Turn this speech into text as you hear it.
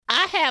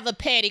have a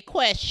petty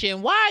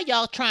question. Why are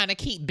y'all trying to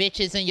keep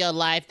bitches in your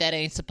life that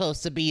ain't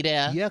supposed to be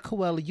there? Yeah,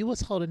 Coella, you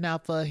was holding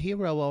out for a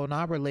hero on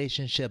our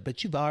relationship,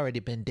 but you've already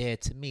been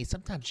dead to me.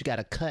 Sometimes you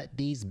gotta cut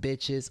these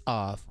bitches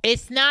off.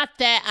 It's not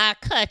that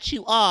I cut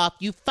you off.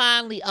 You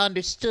finally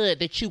understood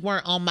that you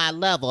weren't on my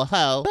level,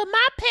 ho. But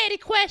my petty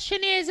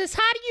question is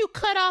how do you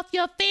cut off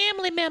your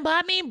family member?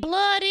 I mean,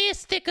 blood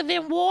is thicker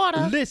than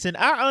water. Listen,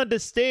 I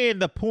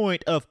understand the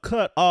point of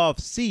cut off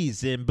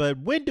season, but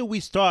when do we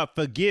start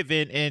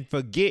forgiving and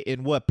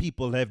forgetting what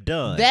people have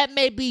done? That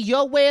may be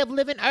your way of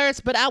living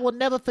Earth, but I will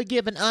never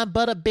forgive an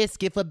unbuttered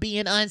biscuit for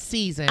being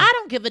unseasoned. I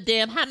don't give a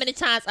damn how many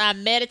times I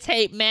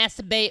meditate,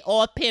 masturbate,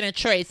 or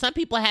penetrate. Some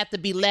people have to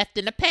be left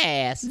in the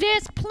past.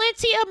 There's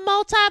plenty of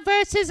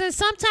multiverses, and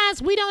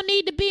sometimes we don't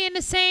need to be in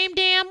the same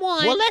damn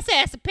one. Well, let's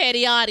ask the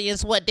petty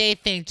audience what they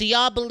think. Do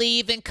y'all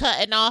believe in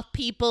cutting off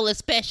people,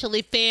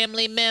 especially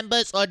family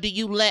members, or do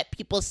you let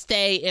people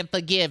stay and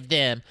forgive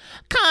them?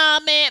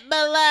 Comment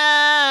below.